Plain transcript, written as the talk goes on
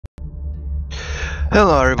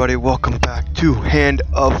Hello everybody, welcome back to Hand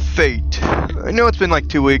of Fate. I know it's been like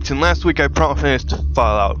 2 weeks, and last week I promised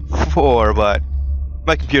Fallout 4, but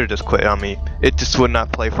my computer just quit on me. It just would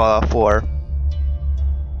not play Fallout 4.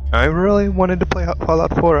 I really wanted to play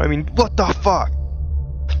Fallout 4, I mean, what the fuck?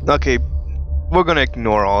 Okay, we're gonna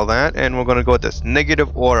ignore all that, and we're gonna go with this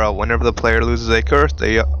negative aura. Whenever the player loses a curse,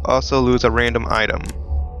 they also lose a random item.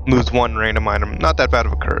 Lose one random item. Not that bad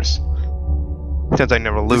of a curse, since I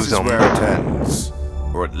never lose them. This is where it ends.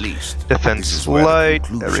 Or at least, defense light.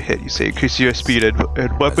 Every hit you say increase your speed and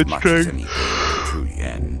weapon strength. Truly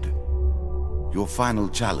end. Your final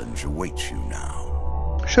challenge awaits you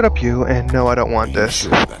now. Shut up, you. And no, I don't want this.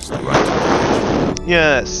 Sure that's the right.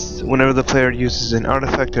 Yes. Whenever the player uses an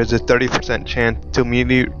artifact, there's a 30% chance to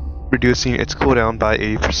immediately reducing its cooldown by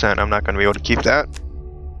 80%. I'm not going to be able to keep that.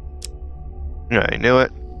 I knew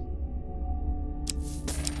it.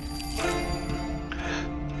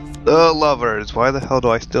 The lovers. Why the hell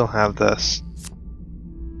do I still have this?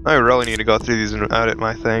 I really need to go through these and edit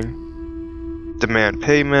my thing. Demand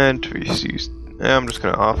payment. I'm just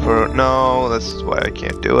gonna offer. No, this is why I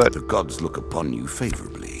can't do it. The gods look upon you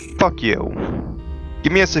favorably. Fuck you.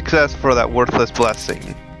 Give me a success for that worthless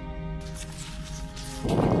blessing.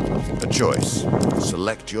 A choice.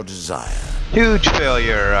 Select your desire. Huge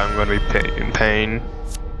failure. I'm gonna be in pain.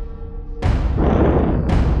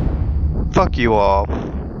 Fuck you all.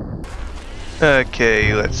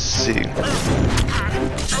 Okay, let's see.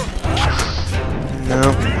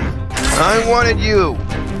 No. I wanted you!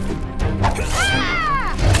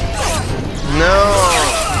 No!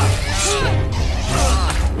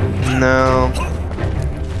 No.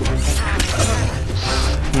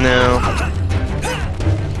 No.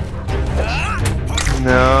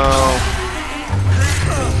 No.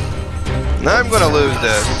 I'm gonna lose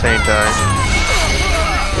this, ain't I?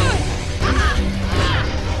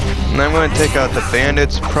 And I'm gonna take out the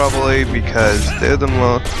bandits probably because they're the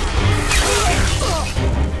most.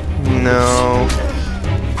 No.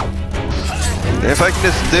 If I can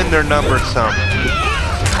just thin their numbers some.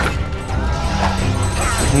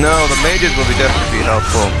 No, the mages will be definitely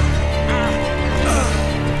helpful.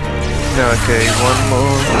 Okay, one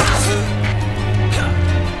more.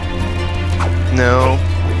 No.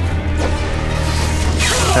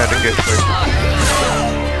 Had to get quick.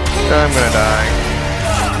 I'm gonna die.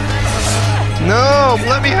 No,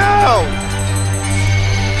 let me out!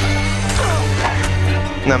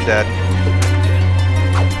 I'm dead.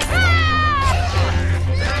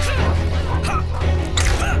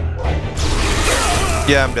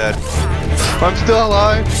 Yeah, I'm dead. I'm still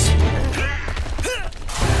alive.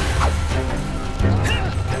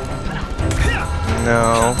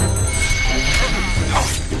 No.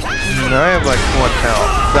 I have like 1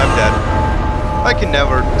 health. I'm dead. I can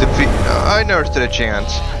never defeat. No, I never stood a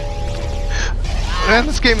chance. And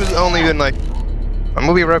this game has only been like, I'm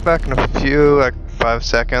gonna be right back in a few, like 5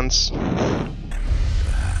 seconds.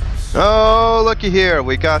 Oh, looky here,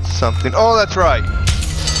 we got something. Oh, that's right.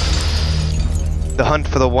 The hunt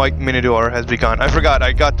for the white Minotaur has begun. I forgot,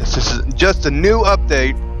 I got this. This is just a new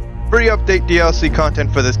update, free update DLC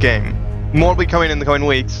content for this game. More will be coming in the coming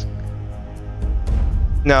weeks.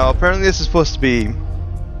 Now, apparently this is supposed to be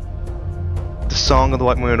the Song of the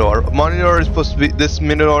White Minotaur. This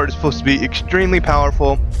Minotaur is supposed to be extremely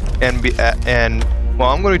powerful, and well,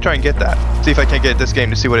 I'm going to try and get that. See if I can get this game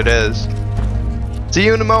to see what it is. See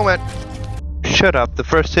you in a moment. Shut up. The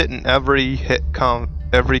first hit in every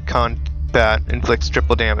combat inflicts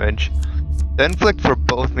triple damage. That inflict for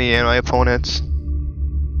both me and my opponents.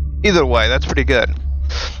 Either way, that's pretty good.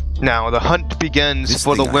 Now the hunt begins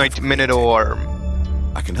for the White Minotaur.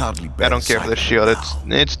 I can hardly bear I don't care for the shield.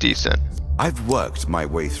 It's decent. I've worked my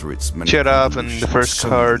way through its many. Shut up, and the first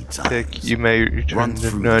card pick you may return to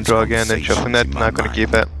draw again, then shuffle. That's not going to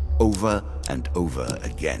keep it. Over and over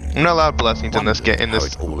again. I'm not allowed blessings in this game.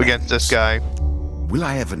 Against this guy. Will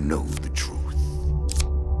I ever know the truth?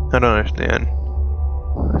 I don't understand.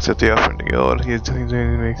 Except the offering to gold.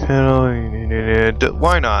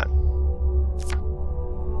 Why not?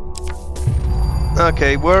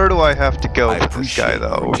 Okay, where do I have to go for this guy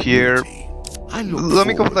though? Here. Let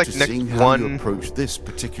me go for like next one. This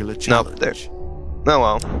particular challenge. Nope, there. Oh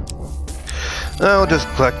well. I'll just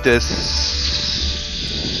collect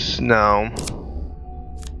this. No.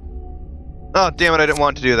 Oh damn it! I didn't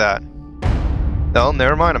want to do that. Oh,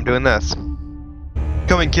 never mind. I'm doing this.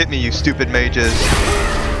 Come and get me, you stupid mages.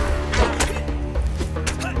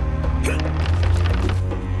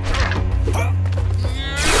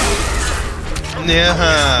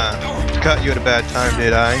 Yeah. Caught you at a bad time,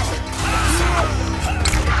 did I?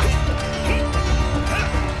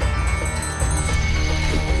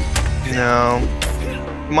 No.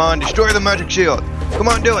 Come on, destroy the magic shield. Come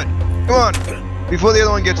on, do it. Come on. Before the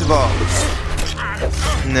other one gets involved.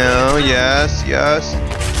 No, yes, yes.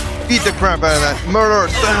 Beat the crap out of that. Murder,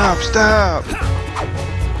 stop, stop.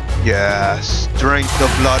 Yes, drink the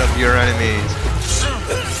blood of your enemies.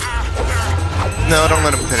 No, don't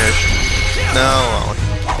let him finish. No, I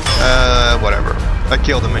won't. Whatever. I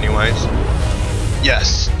killed him anyways.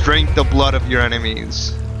 Yes, drink the blood of your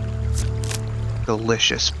enemies.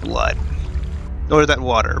 Delicious blood. Or is that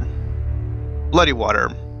water? Bloody water.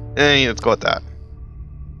 Let's go with that.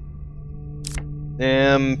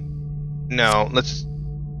 No, let's...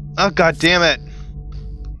 Oh, god damn it!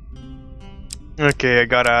 Okay, I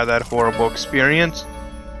got out of that horrible experience.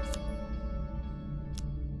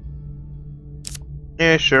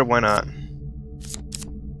 Yeah, sure, why not?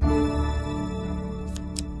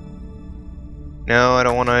 No, I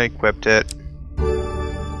don't want to equip it.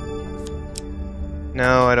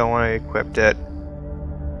 No, I don't want to equip it.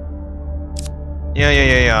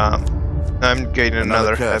 Yeah. I'm getting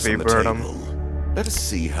another heavy burden. Let us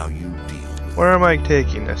see how you deal with Where am I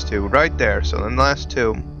taking this to? Right there, so then last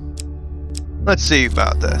two. Let's see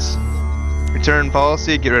about this. Return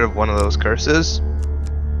policy, get rid of one of those curses.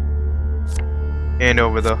 Hand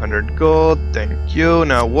over the 100 gold, thank you.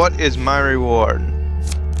 Now what is my reward?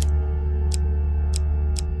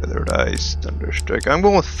 Feathered Ice, Thunderstrike. I'm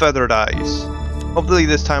going with Feathered Ice. Hopefully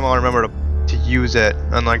this time I'll remember to use it,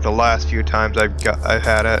 unlike the last few times I've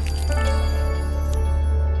had it.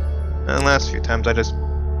 And the last few times I just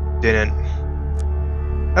didn't.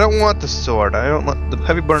 I don't want the sword. I don't want the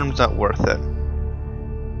heavy burden's not worth it.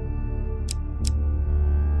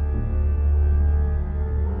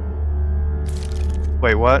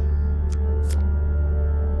 Wait, what?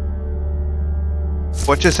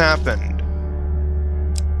 What just happened?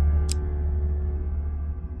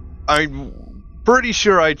 I'm pretty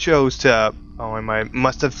sure I chose to... Oh, I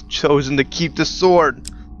must have chosen to keep the sword.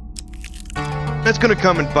 That's gonna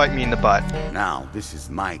come and bite me in the butt. Now, this is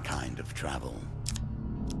my kind of travel.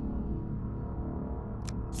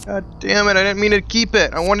 God damn it, I didn't mean to keep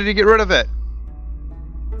it. I wanted to get rid of it.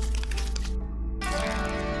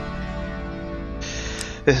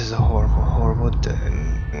 This is a horrible, horrible day.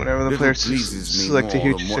 Whenever the player selects a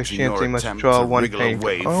huge chance, they must draw one pain.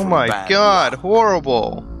 Oh my god,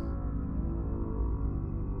 horrible.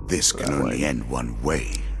 This can only end one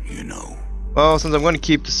way, you know. Well, since I'm going to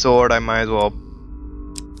keep the sword, I might as well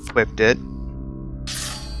equip it.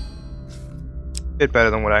 Bit better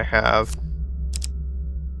than what I have.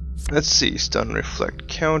 Let's see, stun reflect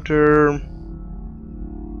counter.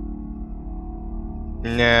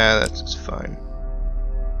 Nah, that's just fine.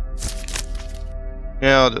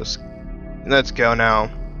 Yeah, let's go now.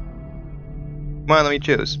 Come on, let me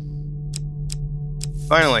choose.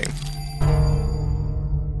 Finally.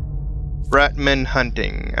 Ratman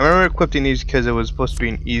Hunting. I remember equipping these because it was supposed to be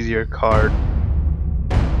an easier card.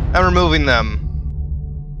 I'm removing them.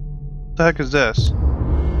 What the heck is this?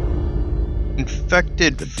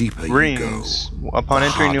 Infected rings. Upon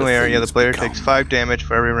entering a new area, the player takes 5 damage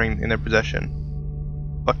for every ring in their possession.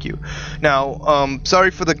 Fuck you. Now,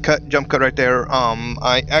 sorry for the jump cut right there.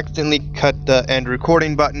 I accidentally cut the end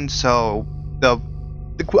recording button, so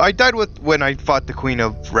I died when I fought the Queen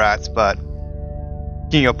of Rats, but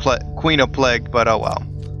Queen of Plague, but oh well.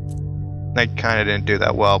 I kinda didn't do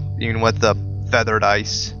that well, even with the Feathered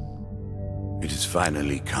Ice. It has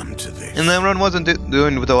finally come to this. And that run wasn't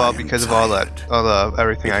doing so well because of all the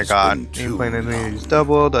everything I got. Even playing the enemies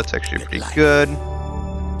doubled, that's actually pretty good.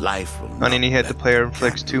 Life will On any hit, the player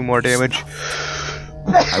inflicts 2 more damage.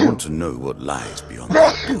 I want to know what lies beyond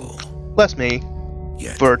that door. Bless me.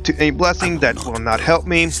 Yet, For a blessing that will not help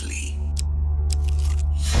me.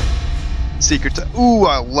 Secrets. Ooh,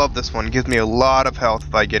 I love this one. Gives me a lot of health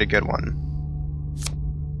if I get a good one.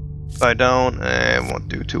 If I don't, it won't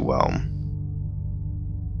do too well.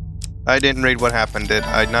 I didn't read what happened. Did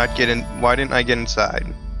I not get in? Why didn't I get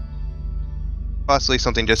inside? Possibly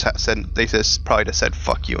something just said. They just probably just said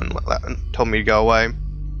 "fuck you" and told me to go away.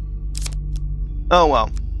 Oh well.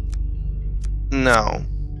 No.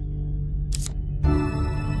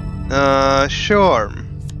 Sure.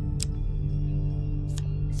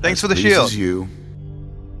 Thanks for the shield. You.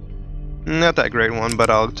 Not that great one, but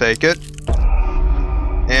I'll take it.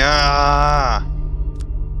 Yeah.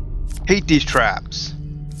 Hate these traps.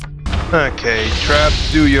 Okay,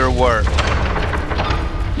 traps, do your work.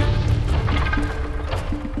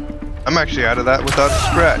 I'm actually out of that without a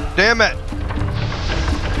scratch. Damn it!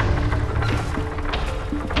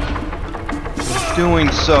 I'm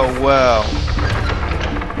doing so well.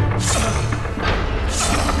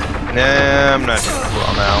 Nah, I'm not doing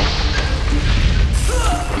well now.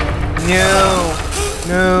 No!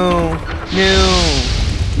 No. No.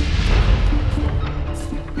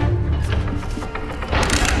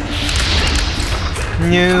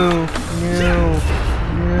 No. No.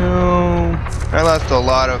 No. I lost a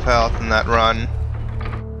lot of health in that run.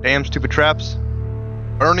 Damn stupid traps.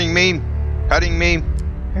 Burning me. Cutting me.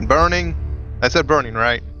 And burning. I said burning,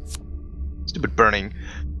 right? Stupid burning.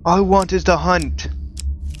 All I want is to hunt.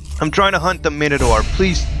 I'm trying to hunt the Minotaur.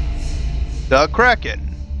 Please. The Kraken.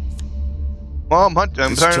 Well, I'm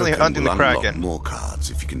apparently hunting the Kraken. More cards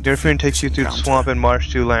if you can. Thephoenix takes you through the swamp and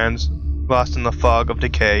marsh to lands lost in the fog of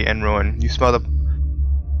decay and ruin. You smell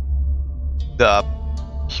the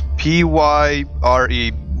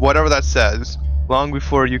P-Y-R-E, whatever that says, long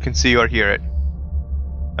before you can see or hear it.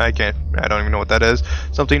 I don't even know what that is.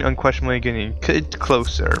 Something unquestionably getting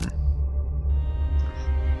closer.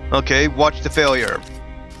 Okay, watch the failure.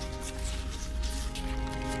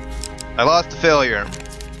 I lost the failure.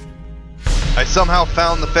 I somehow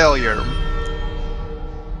found the failure.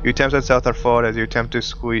 Your attempts at south are flawed as you attempt to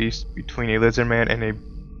squeeze between a lizardman and a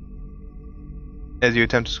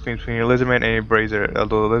brazier.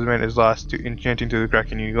 Although the lizardman is lost to enchanting to the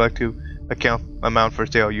Kraken, you like to amount for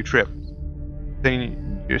sale. You trip,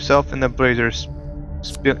 then yourself and the brazier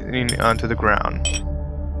spinning onto the ground.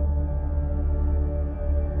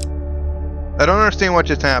 I don't understand what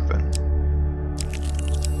just happened.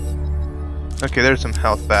 Okay, there's some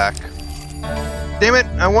health back. Damn it!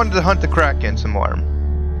 I wanted to hunt the Kraken some more.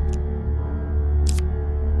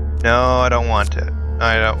 No, I don't want it.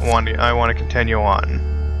 I don't want it. I want to continue on.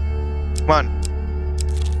 Come on.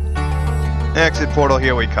 Exit portal,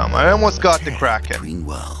 here we come. I almost got the Kraken.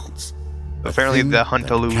 Apparently the hunt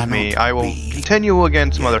to lose me. I will continue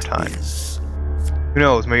again some other time. Who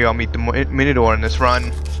knows, maybe I'll meet the Minotaur in this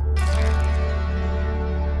run.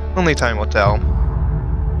 Only time will tell.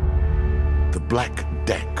 The Black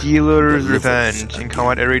Deck. Dealer's Revenge. In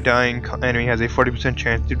combat, every dying enemy has a 40%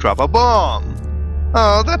 chance to drop a bomb.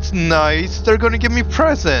 Oh, that's nice. They're going to give me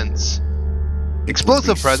presents.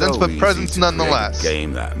 Explosive presents, but presents nonetheless. A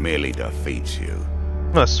game that merely defeats you.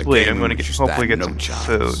 Oh, sweet. I'm going to hopefully get some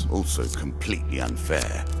food. Also completely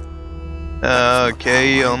unfair.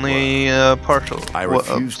 Okay, only partial. I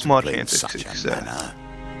refuse small to play chance of such a success. manner.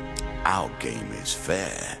 Our game is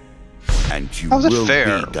fair, and you How's it will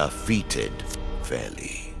fair? be defeated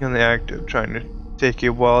fairly. In the act of trying to take a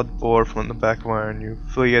wild boar from the back line, you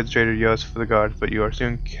flee as Trader yells for the guards, but you are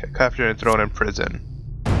soon captured and thrown in prison.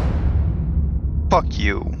 Fuck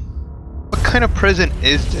you. What kind of prison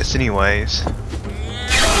is this, anyways?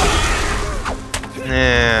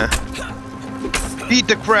 Nah. Beat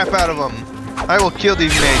the crap out of them. I will kill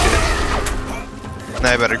these mages.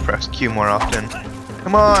 Now I better press Q more often.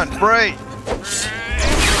 Come on, break!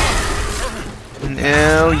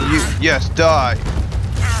 No, you. Yes, die.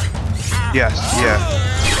 Yes, yeah.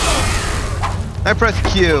 I press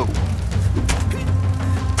Q.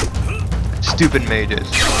 Stupid mages.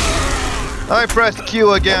 I pressed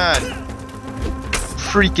Q again.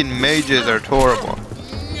 Freaking mages are horrible.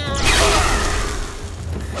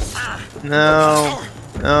 No.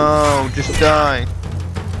 No, just die.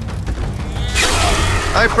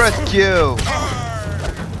 I pressed Q.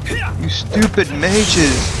 You stupid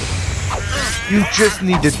mages. You just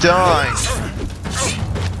need to die.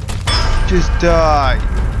 Just die.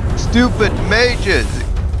 Stupid mages.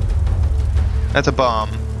 That's a bomb.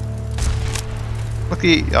 Look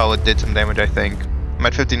at oh, it did some damage, I think. I'm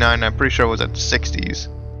at 59, I'm pretty sure it was at 60s.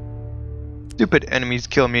 Stupid enemies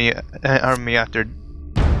kill me, harm me after.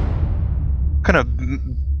 What kind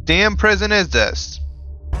of damn prison is this?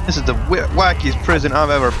 This is the wackiest prison I've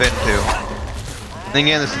ever been to. And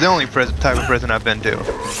again, this is the only type of prison I've been to.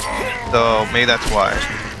 So, maybe that's why.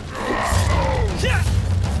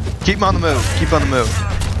 Keep on the move, keep on the move.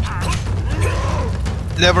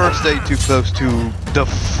 Never stay too close to the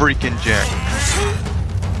freaking jank.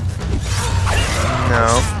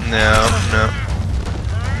 No, no, no.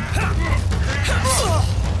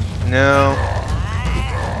 No.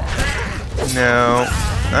 No.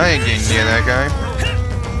 I ain't getting near that guy.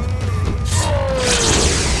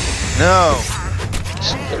 No.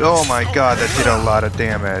 Oh my god, that did a lot of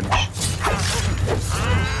damage.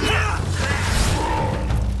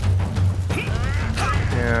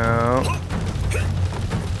 No.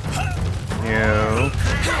 No.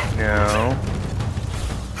 No.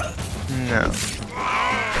 No.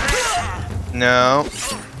 No.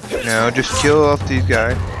 No, just kill off these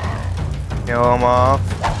guys. Kill them off.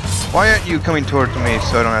 Why aren't you coming towards me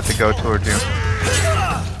so I don't have to go towards you?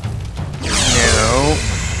 No.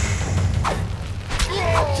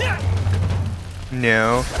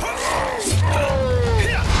 No.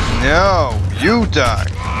 No. You die.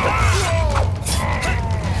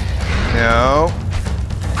 No.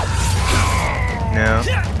 No.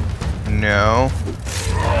 No.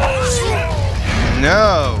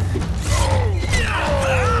 No.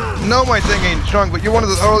 No, my thing ain't strong, but you're one of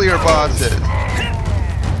the earlier bosses.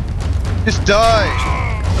 Just die.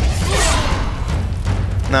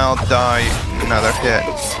 Now die. Another hit.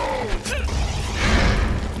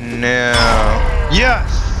 No.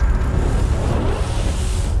 Yes.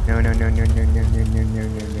 No, no, no, no, no, no, no, no, no, no,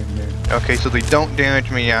 no, no. Okay, so they don't damage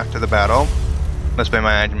me after the battle. Must be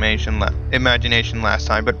my imagination last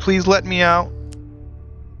time, but please let me out.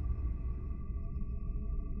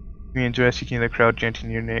 Me and rescuing the crowd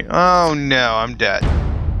chanting your name. Oh no, I'm dead.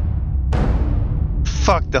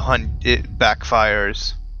 Fuck the hunt, it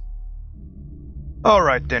backfires.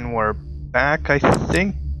 Alright then, we're back. I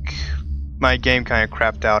think my game kind of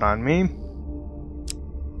crapped out on me.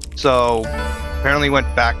 So, apparently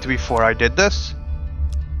went back to before I did this.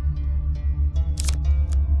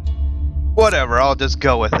 Whatever, I'll just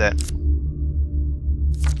go with it.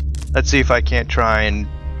 Let's see if I can't try and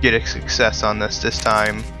get a success on this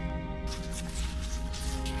time.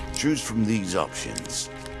 Choose from these options.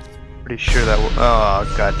 Pretty sure that will.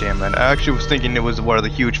 Oh, god damn it. I actually was thinking it was where the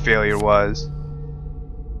huge failure was.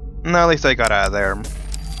 No, at least I got out of there.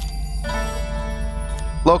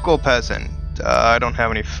 Local peasant. I don't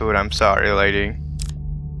have any food, I'm sorry, lady.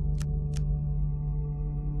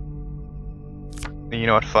 You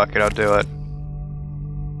know what, fuck it, I'll do it.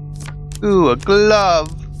 Ooh, a glove!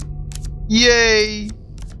 Yay!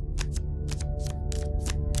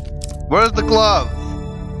 Where's the glove?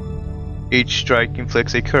 Each strike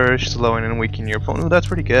inflicts a curse, slowing and weakening your opponent. Ooh, that's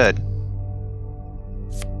pretty good.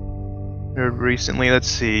 Recently, let's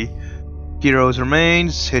see. Heroes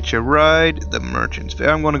remains, hitch a ride, the merchants.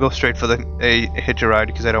 I'm gonna go straight for the hitch a ride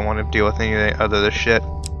because I don't want to deal with any other of this shit.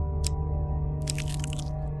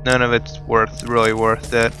 None of it's really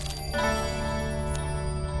worth it.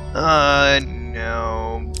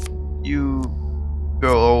 No. You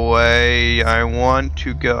go away. I want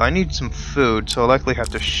to go. I need some food, so I'll likely have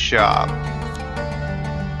to shop.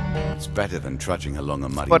 It's better than trudging along a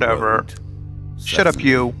muddy Whatever. road. Shut up,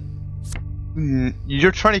 you.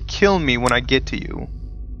 You're trying to kill me when I get to you.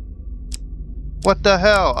 What the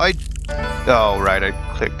hell? Oh, right, I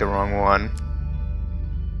clicked the wrong one.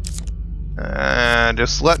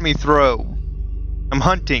 Just let me through. I'm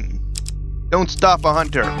hunting. Don't stop a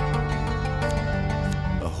hunter.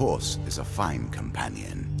 A horse is a fine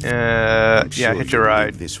companion. Yeah, hitch a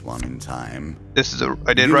ride. This one in time. This is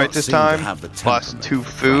I did right this time. Plus 2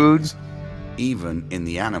 food. Even in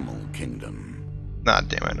the animal kingdom. Nah,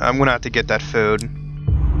 damn it. I'm gonna have to get that food.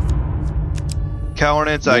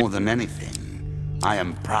 Cowards, More than anything, I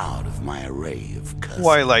am proud of my array of curses.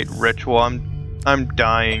 Twilight ritual. I'm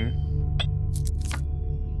dying.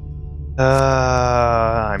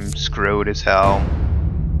 I'm screwed as hell.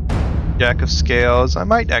 Jack of Scales. I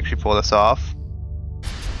might actually pull this off.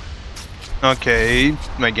 Okay,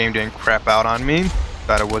 my game didn't crap out on me.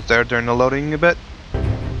 Thought it was there during the loading a bit.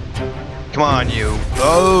 Come on, you.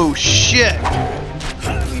 Oh, shit!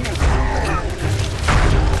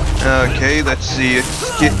 Okay, let's see.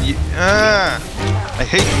 Get you. I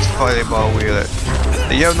hate these fireball wheelers.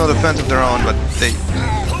 They have no defense of their own, but they.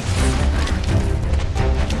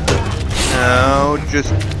 No,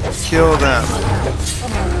 just kill them.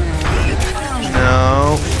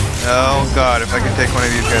 No. Oh god, if I can take one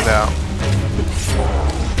of these guys out.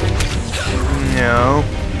 No.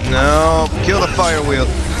 No. Kill the fire wheel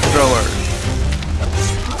thrower.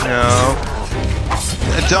 No.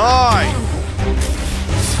 Die!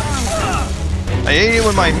 I hate it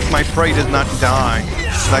when my prey does not die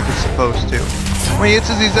like it's supposed to. How many hits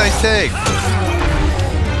does these guys take?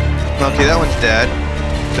 Okay, that one's dead.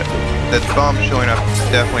 That bomb showing up is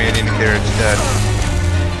definitely an indicator it's dead.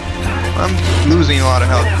 I'm losing a lot of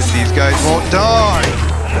health because these guys won't die!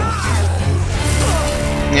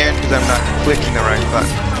 And because I'm not clicking the right button.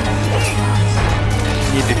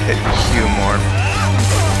 Need to hit Q more.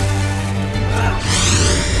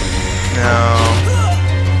 No.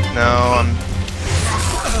 No,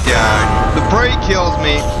 yeah, the prey kills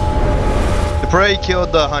me. The prey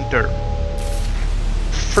killed the hunter.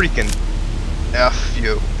 Freaking F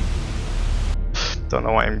you. Don't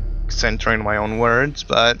know why I'm centering my own words,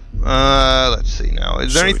 but let's see now.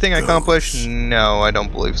 Is there anything I accomplished? No, I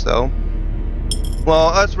don't believe so.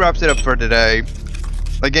 Well, that wraps it up for today.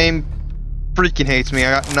 My game freaking hates me.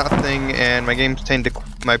 I got nothing, and my game's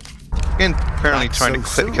apparently trying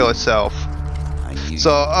to kill itself.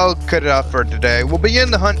 So I'll cut it out for today. We'll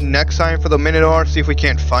begin the hunt next time for the Minotaur, see if we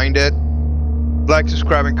can't find it. Like,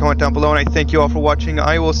 subscribe, and comment down below, and I thank you all for watching.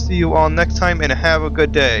 I will see you all next time, and have a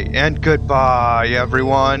good day. And goodbye,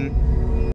 everyone.